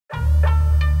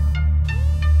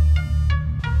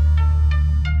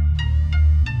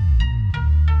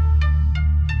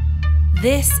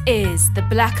This is the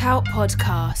Blackout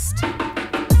Podcast.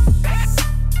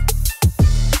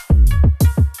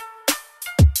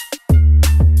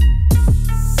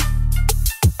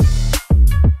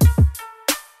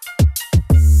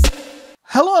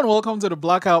 Hello and welcome to the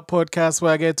Blackout Podcast,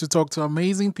 where I get to talk to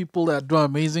amazing people that do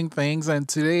amazing things. And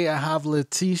today I have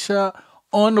Letitia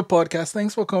on the podcast.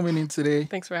 Thanks for coming in today.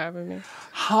 Thanks for having me.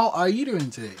 How are you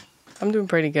doing today? I'm doing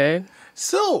pretty good.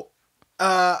 So,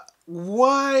 how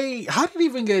did you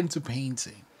even get into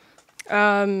painting?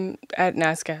 At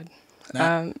NSCAD.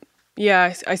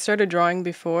 I started drawing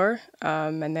before,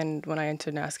 and then when I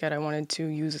entered NSCAD, I wanted to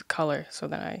use color. So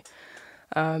then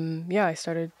I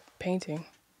started painting.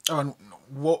 Oh, and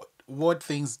what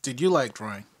things did you like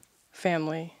drawing?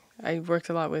 Family. I worked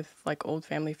a lot with like old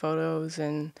family photos,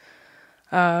 and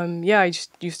I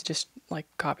just used to just like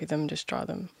copy them, just draw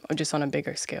them, or just on a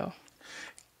bigger scale.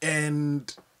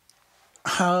 And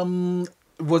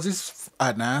was this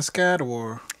at NSCAD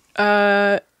or?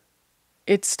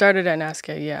 It started at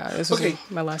NSCAD, yeah. This was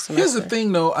my last semester. Here's the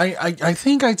thing, though. I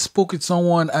think I spoke with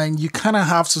someone, and you kind of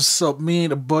have to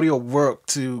submit a body of work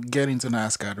to get into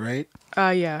NSCAD, right?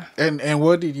 Yeah. And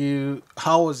what did you?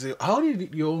 How was it? How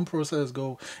did your own process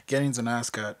go getting into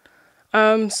NSCAD?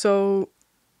 So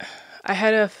I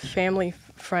had a family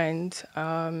friend,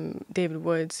 David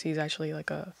Woods. He's actually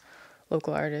like a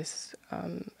local artist,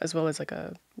 as well as like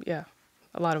a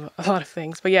lot of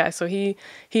things. But yeah, so he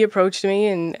approached me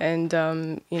and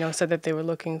said that they were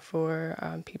looking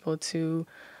for people to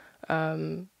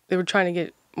they were trying to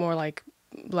get more like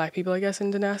Black people, I guess,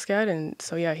 into NSCAD. And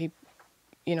so yeah, he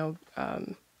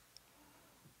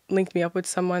linked me up with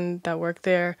someone that worked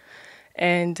there.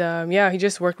 And he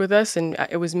just worked with us, and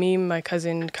it was me, my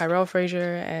cousin Letitia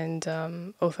Fraser, and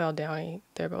Othel Downey.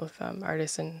 They're both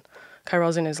artists, and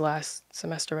Kyrell's in his last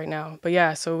semester right now. But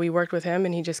yeah, so we worked with him,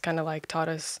 and he just kind of like taught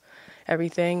us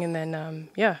everything, and then and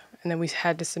then we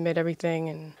had to submit everything,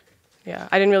 and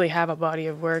I didn't really have a body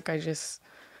of work. I just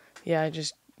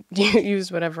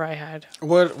used whatever I had.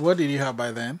 What did you have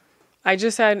by then? I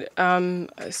just had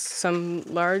some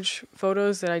large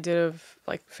photos that I did of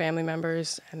like family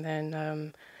members, and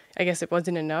then I guess it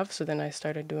wasn't enough, so then I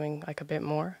started doing like a bit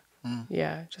more.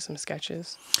 Yeah, just some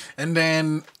sketches. And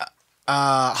then,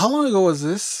 how long ago was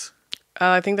this?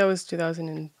 I think that was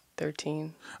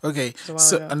 2013. Okay,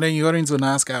 so ago. And then you got into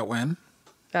NSCAD when?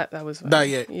 That was that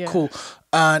year. Yeah. Cool.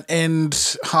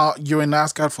 And how you were in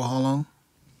NSCAD for how long?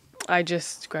 I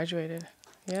just graduated.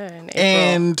 Yeah, in April.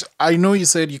 And I know you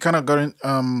said you kind of got in.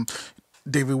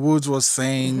 David Woods was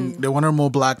saying they wanted more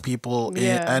Black people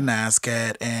at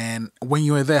NSCAD. And when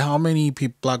you were there, how many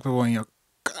Black people were in your?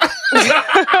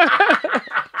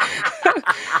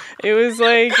 It was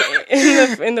like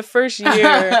in the first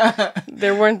year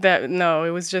there weren't that. No, it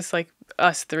was just like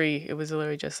us three. It was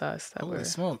literally just us that Holy were.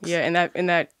 Smokes. Yeah, in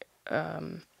that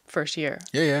first year.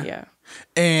 Yeah.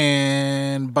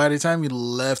 And by the time you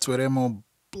left, were there more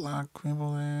Black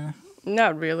people there?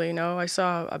 Not really, no. I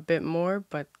saw a bit more,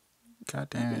 but God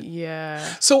damn it. Yeah.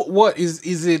 So what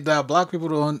is it that Black people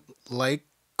don't like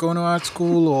going to art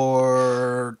school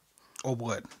or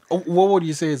what? What would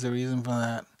you say is the reason for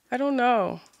that? I don't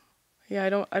know. Yeah, I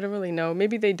don't really know.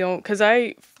 Maybe they don't, cuz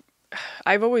I've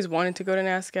always wanted to go to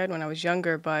NSCAD when I was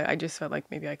younger, but I just felt like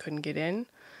maybe I couldn't get in.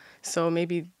 So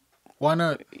maybe why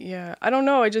not? Yeah, I don't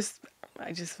know. I just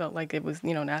felt like it was,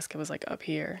 NSCAD was like up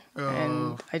here,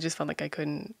 and I just felt like I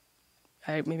couldn't.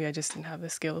 Maybe I just didn't have the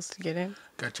skills to get in.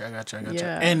 Gotcha.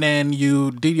 Yeah. And then you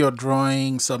did your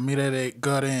drawing, submitted it,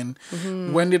 got in.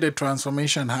 When did the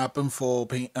transformation happen for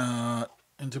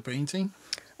into painting?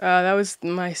 That was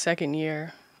my second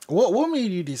year. What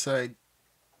made you decide?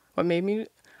 What made me?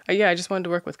 I just wanted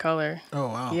to work with color. Oh,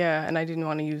 wow. Yeah, and I didn't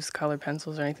want to use colored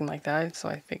pencils or anything like that, so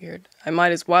I figured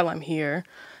while I'm here,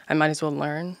 I might as well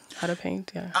learn how to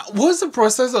paint. Yeah. What's the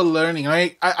process of learning?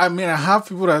 I mean, I have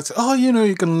people that say, "Oh,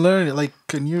 you can learn it." Like,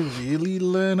 can you really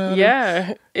learn it?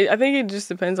 Yeah, I think it just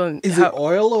depends on. Is it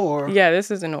oil or? Yeah,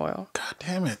 this is an oil. God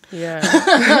damn it. Yeah.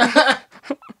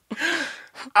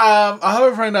 I have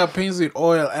a friend that paints with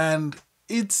oil, and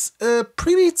it's a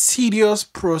pretty tedious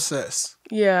process.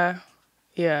 Yeah,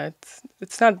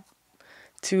 it's not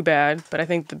too bad, but I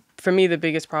think for me the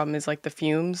biggest problem is like the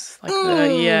fumes. Like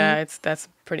that's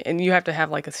pretty, and you have to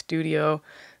have like a studio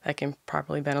that can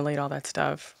properly ventilate all that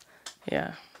stuff.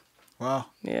 Yeah. Wow.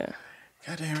 Yeah.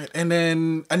 God damn it! And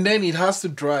then it has to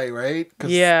dry, right?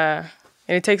 Yeah,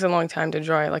 and it takes a long time to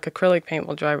dry. Like acrylic paint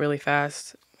will dry really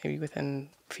fast, maybe within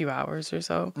a few hours or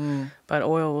so. But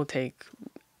oil will take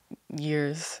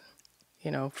years,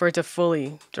 for it to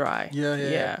fully dry.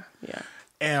 Yeah.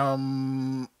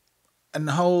 And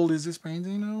how old is this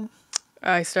painting now?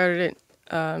 I started it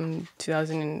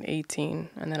 2018,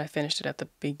 and then I finished it at the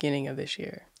beginning of this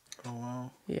year. Oh,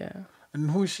 wow. Yeah.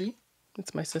 And who is she?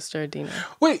 It's my sister, Adina.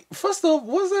 Wait, first off,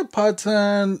 what's that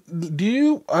pattern?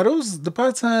 Are those the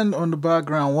pattern on the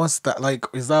background? What's that like?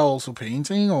 Is that also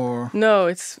painting or? No,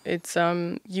 it's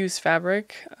used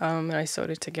fabric, and I sewed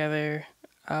it together,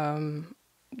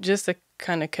 just to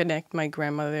kind of connect my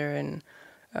grandmother and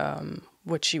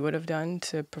what she would have done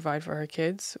to provide for her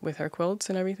kids with her quilts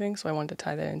and everything. So I wanted to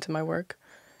tie that into my work,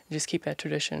 and just keep that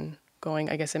tradition going,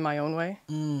 I guess, in my own way.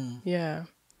 Yeah.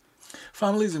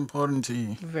 Family is important to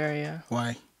you. Very.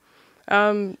 Why?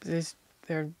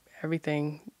 They're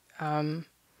everything.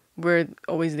 We're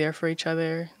always there for each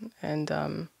other, and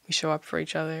we show up for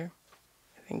each other.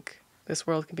 I think this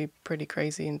world can be pretty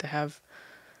crazy, and to have,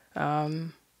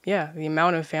 the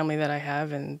amount of family that I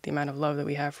have and the amount of love that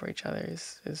we have for each other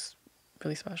is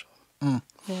really special.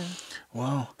 Yeah.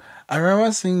 Wow. I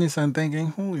remember seeing this and thinking,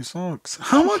 holy smokes,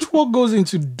 how much work goes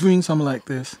into doing something like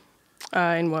this?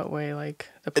 In what way? Like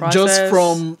the process? Just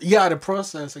from, the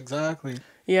process, exactly.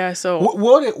 Yeah, so...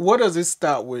 What does it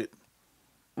start with?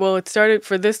 Well, it started,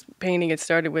 for this painting, it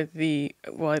started with the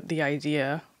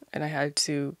idea, and I had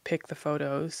to pick the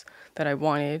photos that I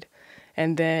wanted,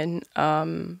 and then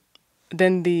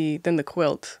the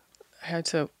quilt. I had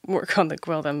to work on the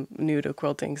quilt. I'm new to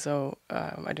quilting, so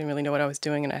I didn't really know what I was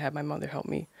doing, and I had my mother help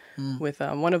me with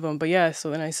one of them. But yeah,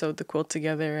 so then I sewed the quilt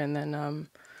together, and then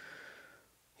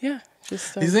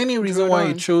just. Is there any reason why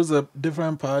you chose a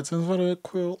different patterns for the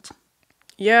quilt?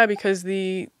 Yeah, because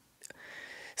the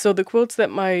quilts that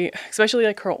especially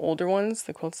like her older ones,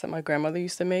 the quilts that my grandmother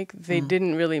used to make, they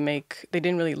didn't really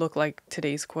look like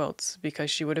today's quilts,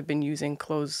 because she would have been using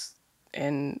clothes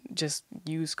and just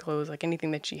used clothes, like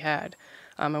anything that she had.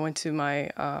 I went to my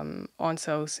aunt's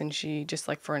house, and she, just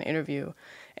like for an interview,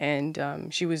 and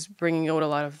she was bringing out a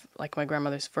lot of like my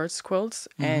grandmother's first quilts,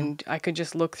 and I could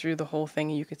just look through the whole thing,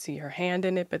 and you could see her hand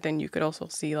in it, but then you could also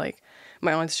see like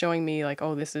my aunt's showing me like,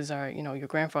 oh, this is our, your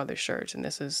grandfather's shirt, and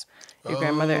this is your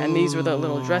grandmother, and these were the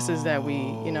little dresses that we,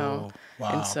 Wow.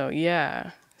 and so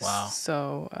yeah. Wow.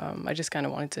 So I just kind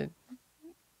of wanted to,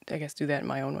 I guess, do that in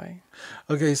my own way.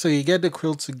 Okay, so you get the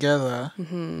quilt together,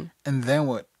 and then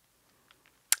what?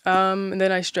 And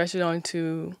then I stretched it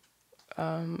onto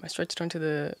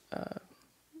the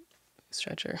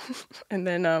stretcher, and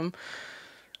then and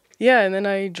then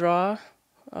I draw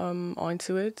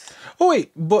onto it. Oh wait,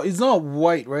 but it's not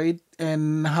white, right?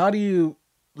 And how do you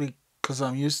because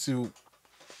I'm used to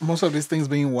most of these things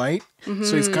being white,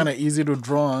 so it's kind of easy to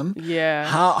draw on. Yeah.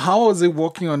 How was it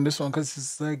working on this one? Because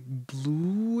it's like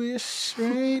bluish,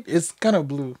 right? It's kind of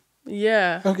blue.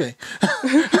 Yeah. Okay.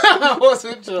 I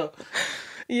wasn't sure.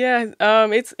 Yeah.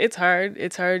 It's hard.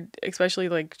 It's hard, especially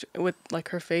like with like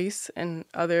her face and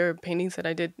other paintings that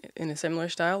I did in a similar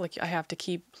style. Like I have to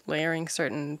keep layering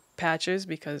certain patches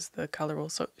because the color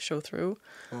will show through.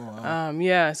 Oh, wow.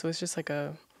 Yeah. So it's just like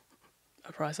a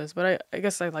process, but I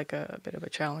guess I like a bit of a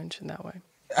challenge in that way.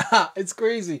 It's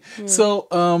crazy. Yeah. So,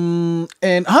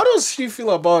 and how does she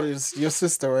feel about it? It's your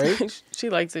sister, right? She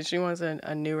likes it. She wants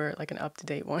a newer, like an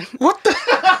up-to-date one. What the?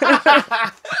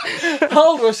 How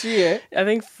old was she, I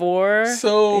think 4.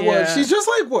 So, yeah. What? She's just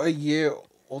like, what, a year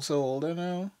or so older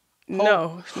now?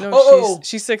 No,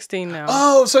 she's 16 now.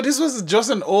 Oh, so this was just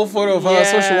an old photo of her,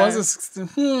 so she wants a 16.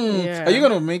 Yeah. Are you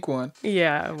going to make one?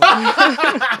 Yeah.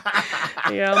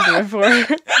 Yeah, I'll do it for her.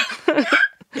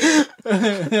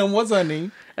 And what's her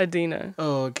name? Adina.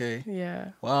 Oh, okay.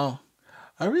 Yeah. Wow.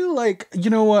 I really like, you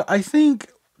know what, I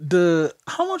think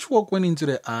how much work went into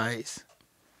the eyes?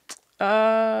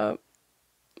 I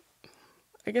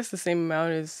guess the same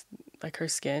amount as like her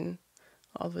skin.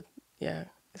 All of it, yeah.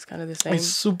 It's kind of the same. It's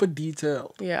super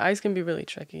detailed. Yeah, eyes can be really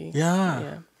tricky.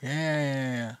 Yeah.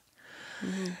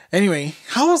 Mm-hmm. Anyway,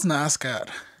 how was NSCAD?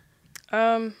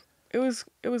 It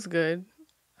was good.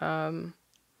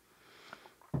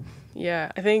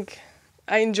 Yeah, I think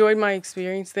I enjoyed my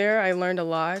experience there. I learned a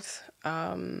lot.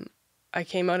 I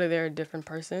came out of there a different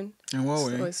person. In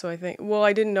what way? So I think, well,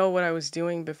 I didn't know what I was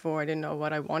doing before. I didn't know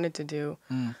what I wanted to do.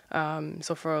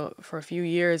 So for a few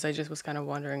years, I just was kind of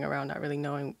wandering around, not really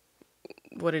knowing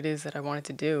what it is that I wanted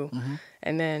to do.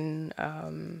 And then,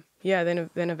 then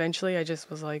eventually I just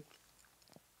was like,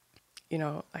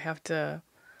 I have to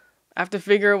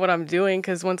figure out what I'm doing,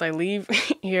 because once I leave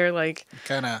here, like,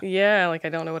 I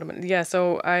don't know what I'm.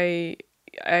 So I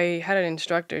had an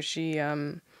instructor. She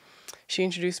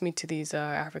introduced me to these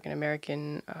African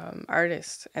American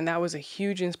artists, and that was a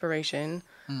huge inspiration.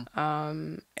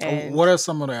 And what are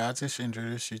some of the artists she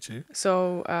introduced you to?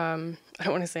 So I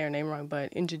don't want to say her name wrong,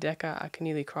 but Njideka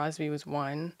Akenili Crosby was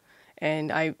one,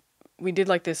 and we did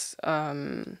like this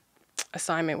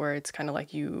assignment where it's kind of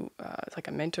like it's like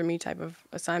a mentor me type of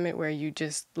assignment where you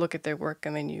just look at their work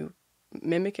and then you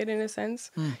mimic it in a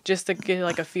sense, just to get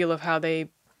like a feel of how they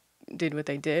did what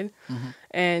they did.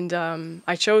 And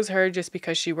I chose her just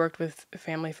because she worked with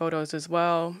family photos as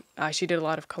well. She did a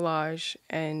lot of collage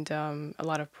and a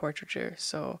lot of portraiture.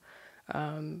 So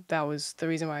that was the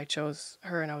reason why I chose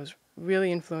her, and I was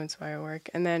really influenced by her work.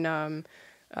 And then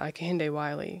Kehinde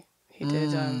Wiley. He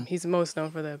did. He's most known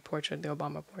for the portrait, the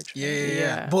Obama portrait.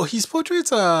 Yeah. But his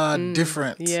portraits are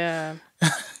different. Yeah,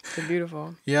 they're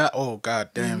beautiful. Yeah. Oh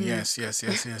God damn. Yes.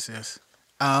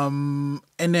 And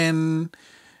then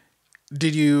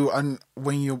did you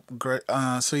when you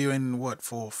so you in what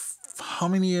for how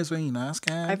many years were you in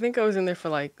NSCAD? I think I was in there for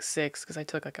like 6 because I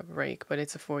took like a break, but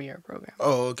it's a 4-year program.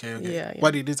 Oh, okay. Yeah. Why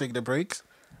did you take the breaks?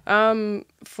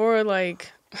 For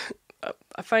like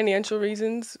financial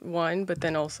reasons, one, but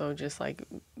then also just like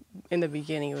in the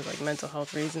beginning it was like mental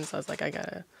health reasons. So I was like, I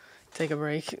gotta take a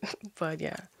break. But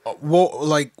yeah. Well,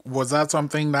 like, was that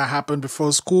something that happened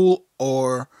before school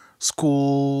or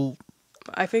school?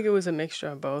 I think it was a mixture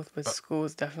of both, but school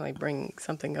was definitely bringing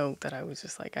something out that I was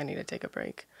just like, I need to take a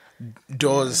break.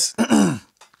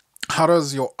 How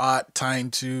does your art tie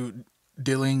into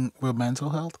dealing with mental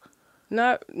health?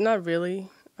 Not really.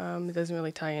 It doesn't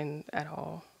really tie in at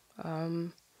all.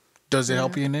 Does it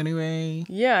help you in any way?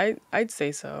 Yeah, I'd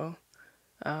say so.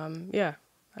 Yeah,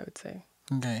 I would say.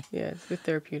 Okay. Yeah, it's a bit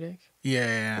therapeutic.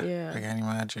 Yeah. I can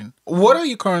imagine. What are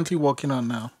you currently working on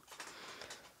now?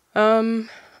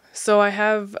 So I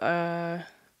have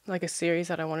like a series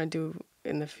that I want to do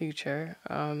in the future.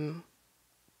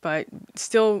 But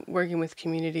still working with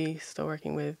community, still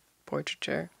working with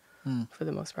portraiture for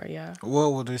the most part, yeah.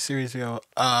 What will the series be? Do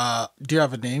you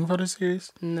have a name for the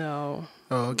series? No.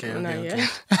 Oh, okay. Not yet.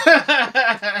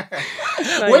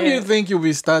 When do you think you'll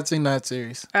be starting that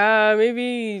series?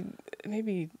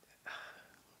 Maybe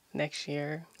next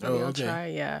year. Maybe I'll try,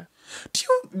 yeah.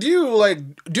 Do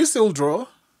you still draw?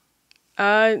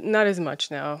 Not as much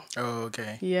now. Oh,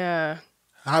 okay. Yeah.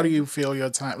 How do you feel your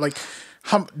time? Like,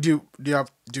 how do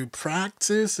you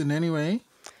practice in any way?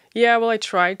 Yeah, well, I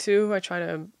try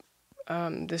to.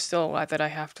 There's still a lot that I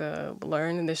have to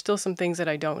learn, and there's still some things that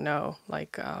I don't know.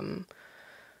 Like,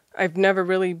 I've never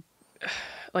really,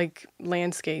 like,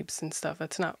 landscapes and stuff.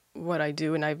 That's not what I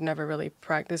do, and I've never really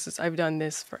practiced. I've done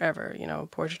this forever, you know.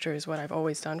 Portraiture is what I've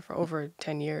always done for over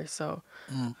 10 years. So,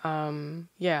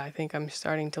 yeah, I think I'm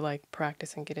starting to, like,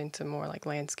 practice and get into more, like,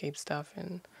 landscape stuff.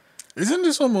 And isn't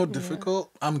this one more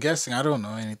difficult? I'm guessing. I don't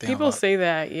know anything. People say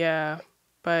that, yeah.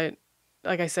 But,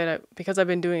 like I said, because I've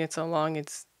been doing it so long,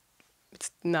 it's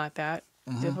not that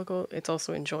difficult. It's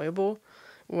also enjoyable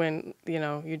when, you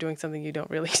know, you're doing something you don't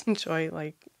really enjoy,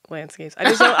 like landscapes. I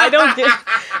just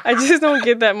don't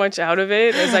get that much out of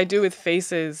it as I do with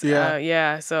faces.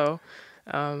 So,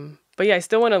 but yeah, I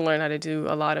still want to learn how to do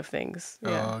a lot of things.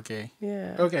 Yeah. Oh, okay.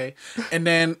 Yeah. Okay. And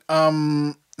then,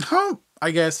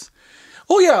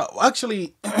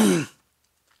 actually,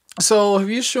 so have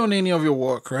you shown any of your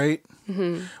work, right?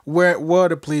 Where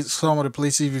are some of the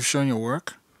places you've shown your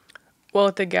work? Well,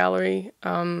 at the gallery,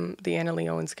 the Anna Lee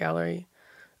Owens Gallery.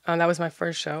 That was my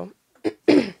first show.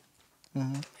 And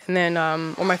then,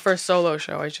 or my first solo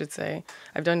show, I should say.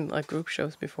 I've done like group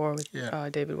shows before with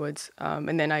David Woods.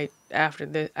 And then after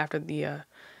the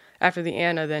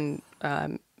Anna, then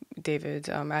David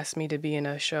asked me to be in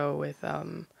a show with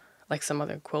like some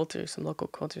other quilters, some local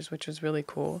quilters, which was really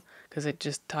cool because it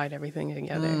just tied everything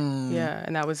together. Yeah,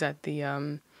 and that was at the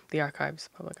archives,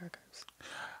 public archives.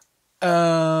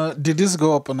 Did this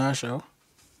go up on our show?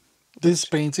 This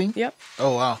painting? Yep.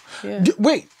 Oh, wow. Yeah.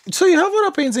 Wait, so you have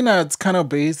another painting that's kind of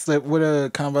based like with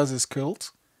a canvas is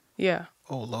quilt? Yeah.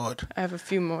 Oh, Lord. I have a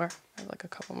few more. I have like a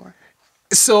couple more.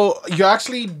 So you're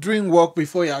actually doing work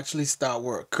before you actually start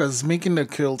work because making the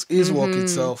quilt is work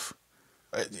itself.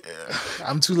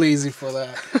 I'm too lazy for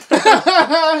that.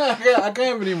 I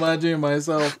can't even imagine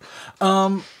myself.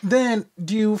 Then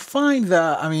do you find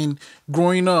that, I mean,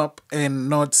 growing up and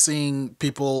not seeing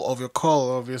people of your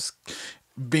color, of your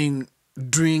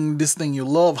doing this thing you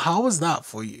love, how was that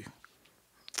for you?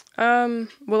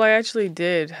 Well, I actually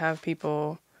did have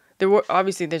people. There were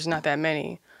obviously there's not that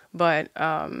many, but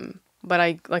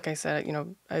I, like I said, you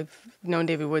know, I've known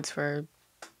David Woods for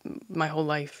my whole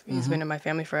life. He's been in my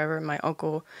family forever. My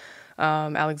uncle,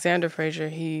 Alexander Fraser,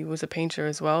 he was a painter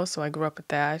as well, so I grew up with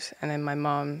that. And then my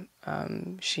mom,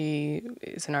 she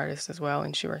is an artist as well,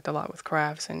 and she worked a lot with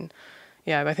crafts. And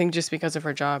yeah, I think just because of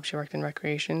her job, she worked in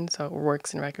recreation,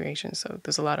 works in recreation. So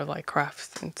there's a lot of like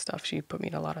crafts and stuff. She put me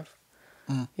in a lot of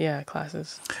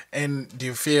classes. And do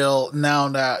you feel now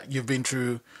that you've been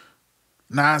through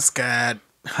NSCAD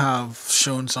have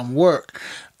shown some work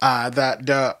that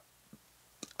the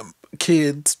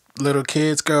kids, little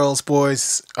kids, girls,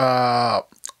 boys,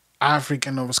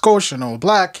 African Nova Scotian or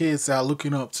black kids that are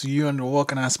looking up to you and they're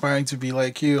work and aspiring to be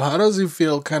like you. How does it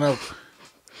feel, kind of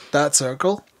that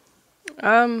circle?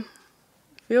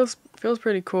 Feels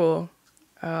pretty cool.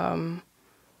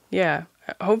 Yeah.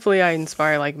 Hopefully I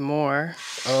inspire like more.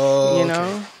 Oh, you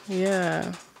know?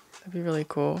 Yeah. That'd be really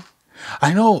cool.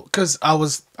 I know, because I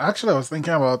was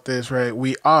thinking about this, right?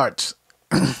 We art,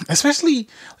 especially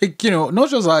like, not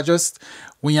just art, just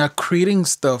when you're creating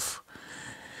stuff,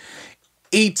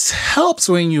 it helps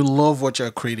when you love what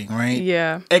you're creating, right?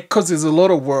 Yeah. Because there's a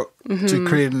lot of work to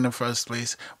create in the first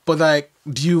place. But like,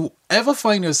 do you ever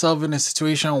find yourself in a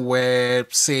situation where,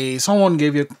 say, someone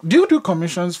gave you... Do you do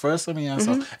commissions first? Let me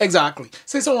answer. Exactly.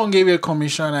 Say someone gave you a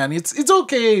commission and it's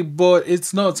okay, but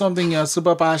it's not something you're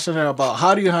super passionate about.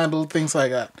 How do you handle things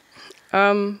like that?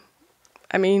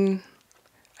 I mean,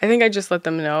 I think I just let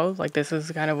them know, like, this is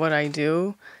kind of what I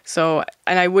do. So,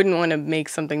 and I wouldn't want to make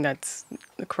something that's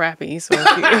crappy. So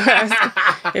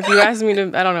if you ask me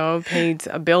to, I don't know, paint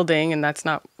a building and that's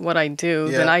not what I do,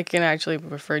 then I can actually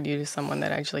refer you to someone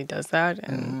that actually does that.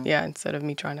 And instead of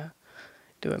me trying to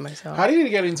do it myself. How did you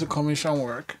get into commission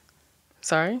work?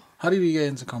 Sorry? How did you get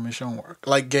into commission work?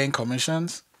 Like getting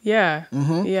commissions? Yeah.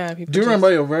 Yeah. Do you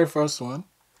remember your very first one?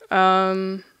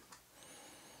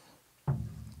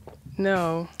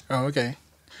 No. Oh, okay.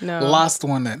 No. Last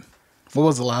one then. What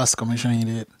was the last commission you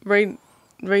did? Right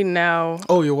now.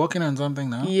 Oh, you're working on something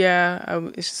now? Yeah.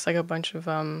 It's just like a bunch of,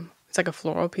 it's like a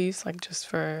floral piece, like just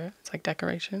for, it's like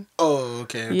decoration. Oh,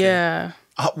 okay. Yeah.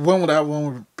 When will that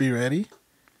one be ready?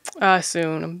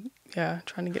 Soon. I'm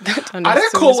trying to get that done. Are there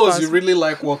colors you really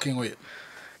like working with?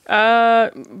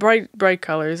 Bright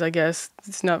colors, I guess.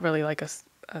 It's not really like a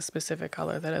specific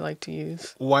color that I like to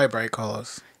use. Why bright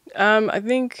colors? I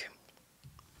think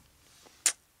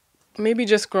maybe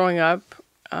just growing up,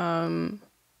 I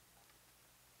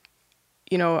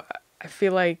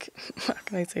feel like, how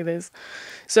can I say this?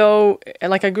 So,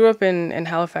 like, I grew up in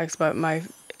Halifax, but my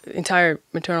entire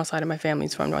maternal side of my family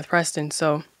is from North Preston.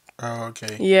 So, oh,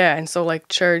 okay. Yeah, and so, like,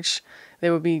 church,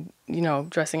 they would be,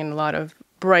 dressing in a lot of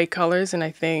bright colors. And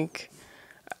I think,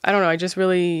 I don't know, I just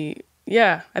really,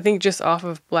 I think just off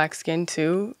of black skin,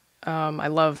 too. I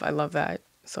love that.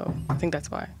 So, I think that's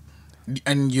why.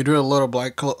 And you do a lot of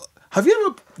black color. Do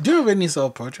you have any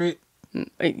self-portrait?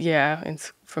 Yeah,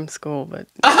 it's from school, but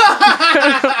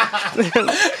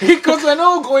because I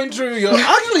know going through your your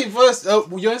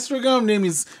Instagram name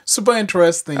is super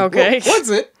interesting. Okay, what's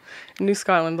it? New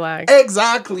Scotland Black.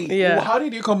 Exactly. Yeah. Well, how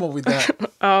did you come up with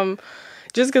that?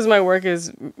 Just because my work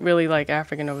is really like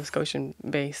African Nova Scotian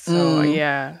based. So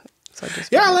yeah. So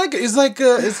I like it.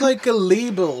 It's like a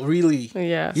label, really.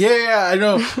 Yeah. Yeah, I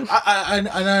know.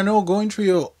 I know going through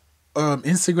your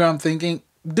Instagram thinking,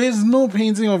 there's no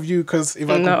painting of you, because if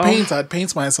I could paint, I'd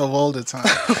paint myself all the time.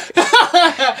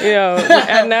 At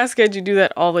NSCAD you do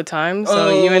that all the time,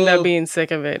 so you end up being sick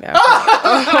of it after.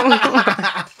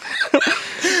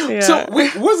 So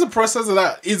wait, what's the process of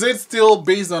that? Is it still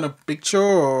based on a picture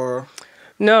or?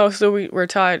 No, so we're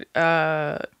taught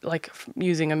like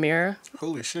using a mirror.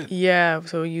 Holy shit. Yeah,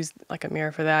 so we use like a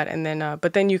mirror for that, and then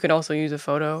but then you could also use a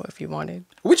photo if you wanted.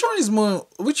 Which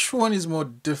one is more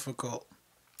difficult?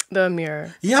 The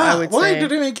mirror. Yeah, why did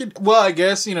they make it? Well, I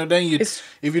guess, then if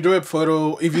you do a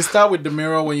photo, if you start with the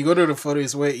mirror, when you go to the photo,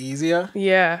 it's way easier.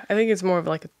 Yeah, I think it's more of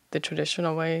like the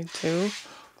traditional way too.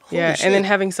 Holy shit. And then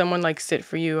having someone like sit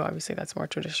for you, obviously that's more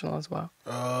traditional as well.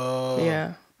 Oh.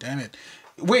 Yeah. Damn it.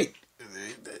 Wait.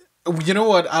 You know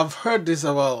what? I've heard this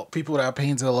about people that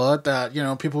paint a lot, that,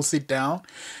 people sit down.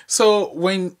 So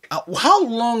how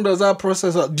long does that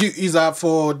process, is that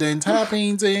for the entire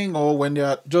painting or when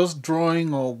they're just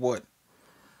drawing or what?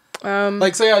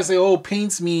 Like say I say,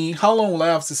 paint me, how long will I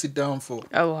have to sit down for?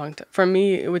 A long time. For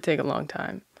me, it would take a long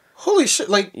time. Holy shit.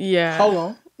 Like, yeah. How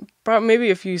long? Probably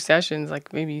maybe a few sessions.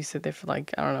 Like maybe you sit there for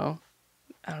like, I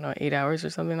don't know, 8 hours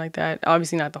or something like that.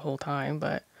 Obviously not the whole time,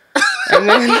 but... And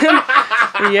then,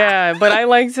 yeah, but I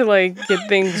like to like get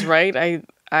things right.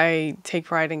 I take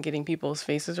pride in getting people's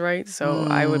faces right, so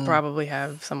I would probably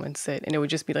have someone sit, and it would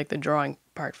just be like the drawing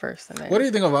part first, and then. What do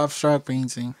you think of abstract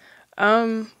painting?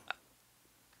 I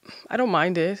don't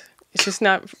mind it. It's just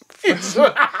not. It's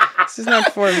just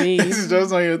not for me. This is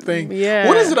just not your thing. Yeah.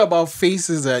 What is it about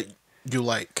faces that you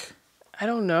like? I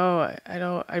don't know.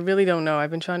 I really don't know. I've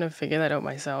been trying to figure that out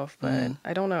myself, but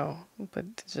I don't know. But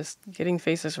just getting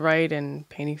faces right and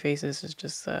painting faces is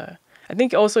just, I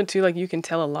think also too, like you can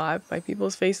tell a lot by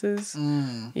people's faces.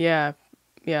 Yeah.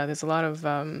 Yeah. There's a lot of,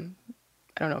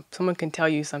 I don't know, someone can tell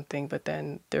you something, but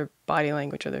then their body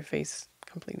language or their face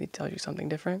completely tells you something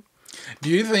different. Do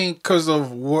you think because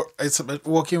of it's about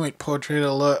working with portrait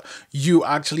a lot, you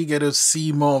actually get to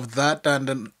see more of that than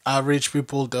the average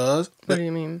people does? What do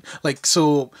you mean? Like,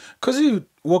 so, because you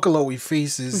work a lot with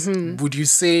faces, would you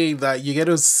say that you get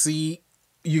to see,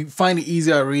 you find it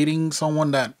easier reading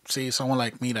someone that, say, someone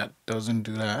like me that doesn't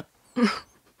do that? I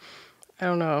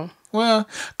don't know. Well,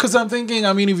 because I'm thinking,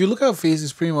 I mean, if you look at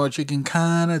faces, pretty much you can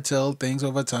kind of tell things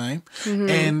over time.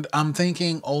 And I'm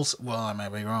thinking also, well, I might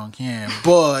be wrong here,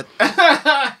 but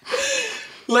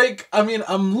like, I mean,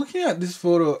 I'm looking at this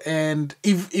photo, and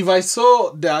if I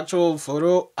saw the actual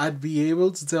photo, I'd be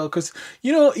able to tell. Because,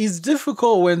 you know, it's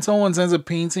difficult when someone sends a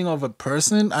painting of a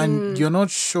person and you're not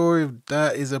sure if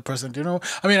that is a person, you know?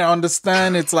 I mean, I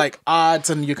understand it's like art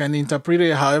and you can interpret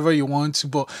it however you want to,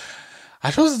 but I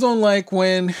just don't like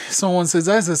when someone says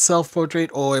that's a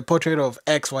self-portrait or a portrait of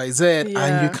XYZ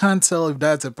and you can't tell if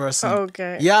that's a person.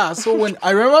 Okay. Yeah, so when I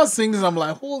remember seeing this, I'm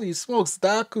like, holy smokes,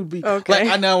 that could be. Okay. Like,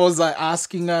 and I was like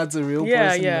asking her as a real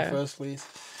person in the first place.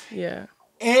 Yeah.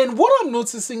 And what I'm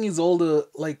noticing is all the,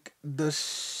 like, the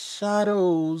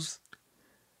shadows.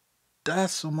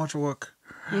 That's so much work.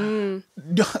 So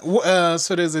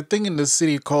there's a thing in the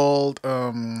city called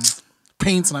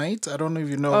paint night. I don't know if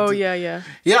you know. Oh, yeah.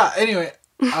 Yeah, anyway,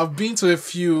 I've been to a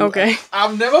few. Okay.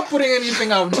 I'm never putting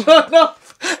anything I've done up.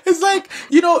 It's like,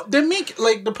 you know, they make,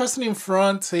 like, the person in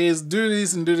front says, do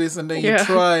this, and then you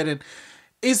try it. And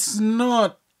it's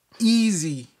not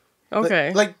easy.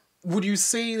 Okay. Like, would you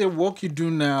say the work you do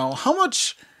now, how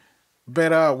much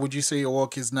better would you say your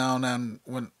work is now than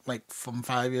when, like, from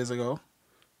 5 years ago?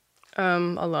 A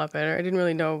lot better. I didn't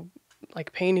really know,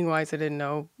 like, painting-wise, I didn't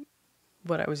know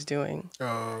what I was doing.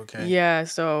 Oh, okay. Yeah,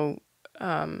 so,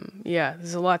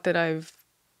 there's a lot that I've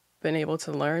been able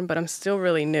to learn, but I'm still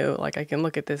really new. Like, I can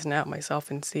look at this now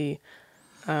myself and see,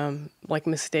 like,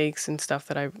 mistakes and stuff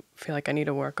that I feel like I need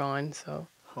to work on, so.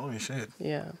 Holy shit.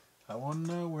 Yeah. I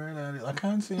wonder where that is. I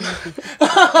can't see anything.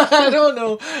 I don't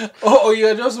know. Oh,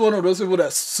 you're just one of those people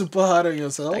that's super hard on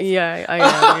yourself? Yeah, I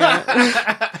am, yeah.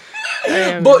 I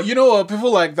am. But you know what?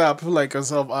 People like that, people like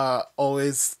yourself are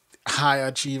always high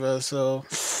achievers. So,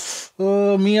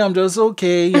 me, I'm just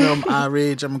okay. You know, I'm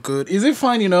average. I'm good. Is it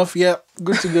fine enough? Yeah,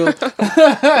 good to go.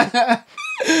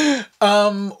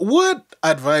 What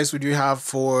advice would you have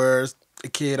for a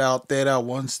kid out there that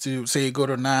wants to, say, go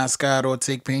to NSCAD or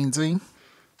take painting?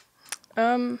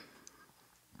 I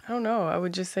don't know. I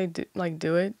would just say, do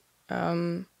it.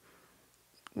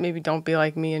 Maybe don't be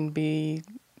like me and be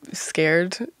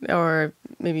scared, or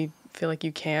maybe feel like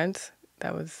you can't.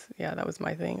 That was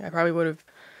my thing. I probably would have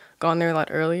gone there a lot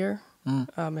earlier,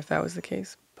 if that was the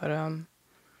case. But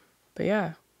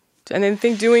yeah. And then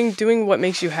doing what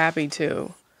makes you happy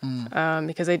too.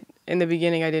 Because in the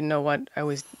beginning I didn't know what I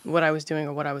was doing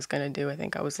or what I was gonna do. I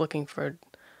think I was looking for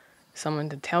someone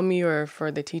to tell me, or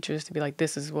for the teachers to be like,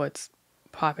 this is what's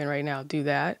popping right now, do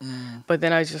that. But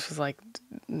then I just was like,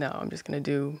 no, I'm just gonna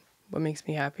do what makes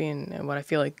me happy and what I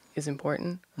feel like is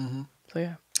important. So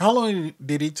yeah. How long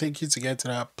did it take you to get to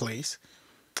that place?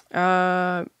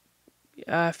 A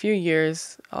few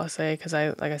years, I'll say, because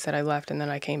like I said, I left and then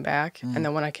I came back, and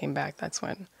then when I came back, that's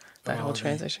when that whole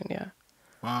transition. Yeah.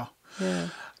 Wow. Yeah.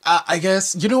 I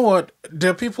guess, you know what, there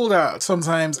are people that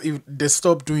sometimes if they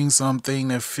stop doing something,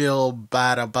 they feel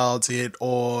bad about it,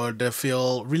 or they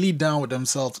feel really down with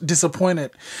themselves, disappointed.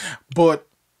 But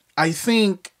I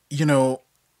think, you know,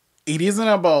 it isn't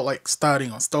about like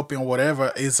starting or stopping or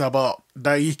whatever. It's about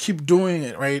that you keep doing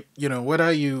it, right? You know,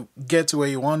 whether you get to where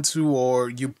you want to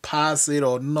or you pass it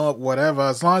or not, whatever,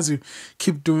 as long as you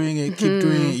keep doing it,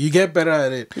 you get better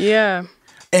at it. Yeah.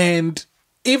 And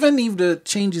even if the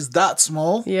change is that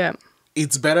small, Yeah.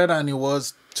 it's better than it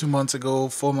was 2 months ago,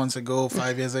 4 months ago,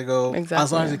 5 years ago. Exactly.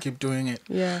 As long as you keep doing it.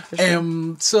 Yeah. For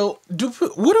sure. So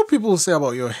what do people say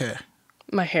about your hair?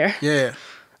 My hair. Yeah.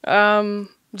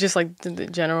 Just like the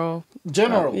general.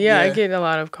 General. Yeah, I get a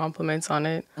lot of compliments on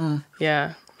it.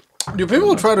 Yeah. Do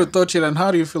people try to touch it, and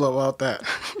how do you feel about that?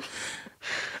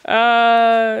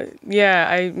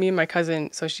 Yeah, me and my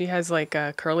cousin, so she has like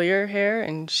curlier hair,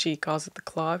 and she calls it the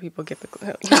claw. People get the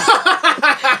claw.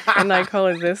 And I call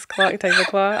it this claw, type of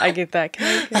claw. I get that.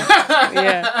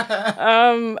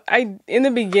 Yeah. In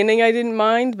the beginning I didn't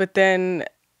mind, but then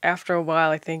after a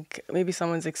while, I think maybe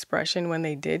someone's expression when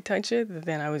they did touch it, but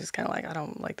then I was just kind of like, I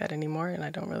don't like that anymore, and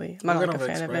I'm not like a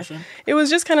fan of it. It was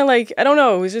just kind of like, I don't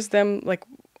know, it was just them, like,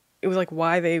 it was like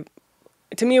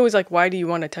to me it was like, why do you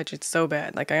want to touch it so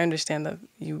bad? Like, I understand that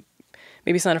you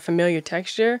maybe it's not a familiar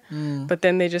texture, but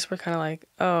then they just were kind of like,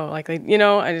 oh, like, you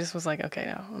know, I just was like, okay,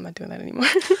 no, I'm not doing that anymore.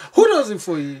 Who does it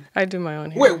for you? I do my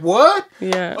own hair. Wait, what?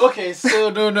 Yeah. Okay, so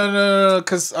no,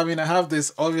 because I mean, I have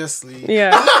this obviously.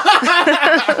 Yeah.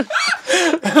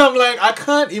 And I'm like, I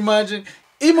can't imagine.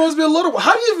 It must be a lot of.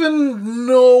 How do you even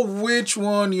know which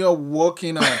one you're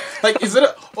working on? Like, is it?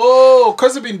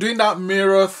 Because you've been doing that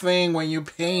mirror thing when you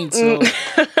paint. So.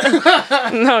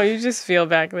 No, you just feel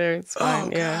back there. It's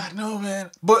fine. Oh yeah. God, no, man.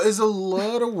 But it's a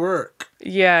lot of work.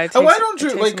 Yeah. And why don't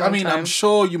you like? I mean, time. I'm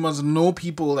sure you must know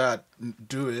people that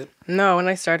do it. No, when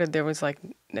I started, there was like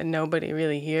nobody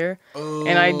really here,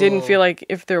 and I didn't feel like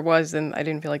if there was, then I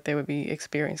didn't feel like they would be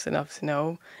experienced enough to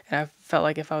know. And I felt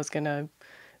like if I was gonna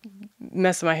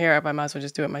mess my hair up, I might as well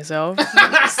just do it myself.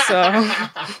 So,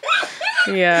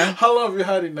 yeah. How long have you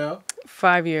had it now?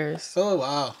 5 years. Oh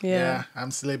wow. Yeah.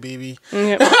 I'm still a baby.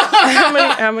 Yeah.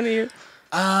 How many years?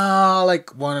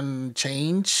 Like one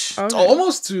change. Okay.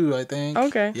 Almost two, I think.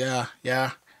 Okay.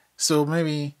 Yeah. So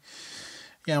maybe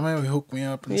hook me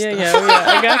up and stuff. Yeah.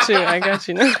 I got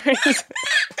you. No worries.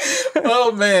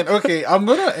 Oh man. Okay, I'm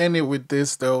gonna end it with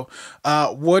this though.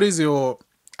 What is your?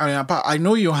 I mean, I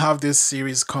know you have this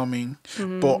series coming,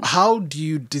 but how do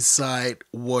you decide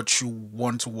what you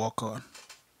want to work on?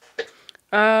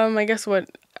 I guess what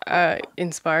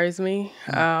inspires me.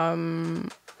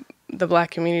 The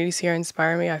Black communities here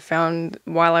inspire me. I found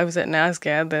while I was at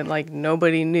NSCAD that like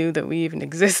nobody knew that we even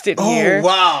existed here. Oh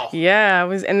wow! Yeah,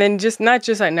 and then just not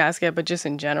just at NSCAD, but just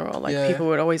in general. Like people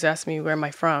would always ask me where am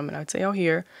I from, and I would say, oh,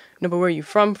 here. No, but where are you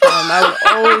from? I would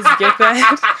always get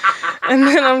that, and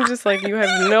then I'm just like, you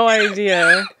have no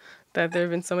idea that there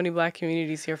have been so many Black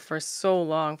communities here for so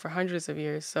long, for hundreds of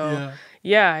years. So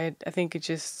I think it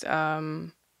just.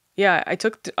 I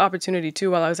took the opportunity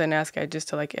too while I was at NSCAD just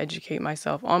to like educate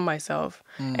myself on myself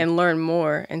and learn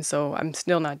more. And so I'm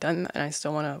still not done, and I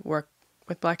still want to work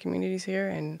with Black communities here.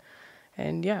 And I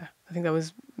think that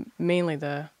was mainly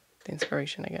the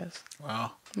inspiration, I guess.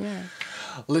 Wow. Yeah.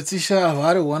 Letitia, I've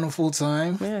had a wonderful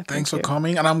time. Yeah. Thanks for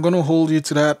coming, and I'm gonna hold you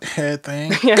to that hair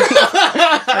thing. Yeah.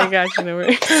 I got you. No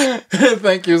worries.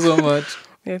 Thank you so much.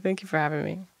 Yeah. Thank you for having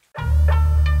me.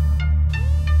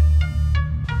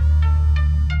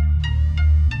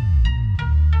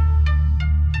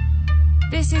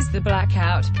 This is the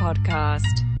Blackout podcast.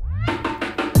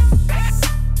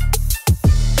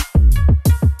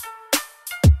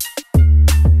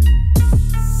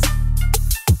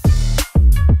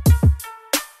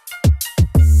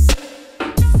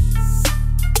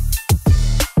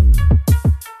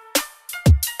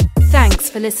 Thanks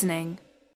for listening.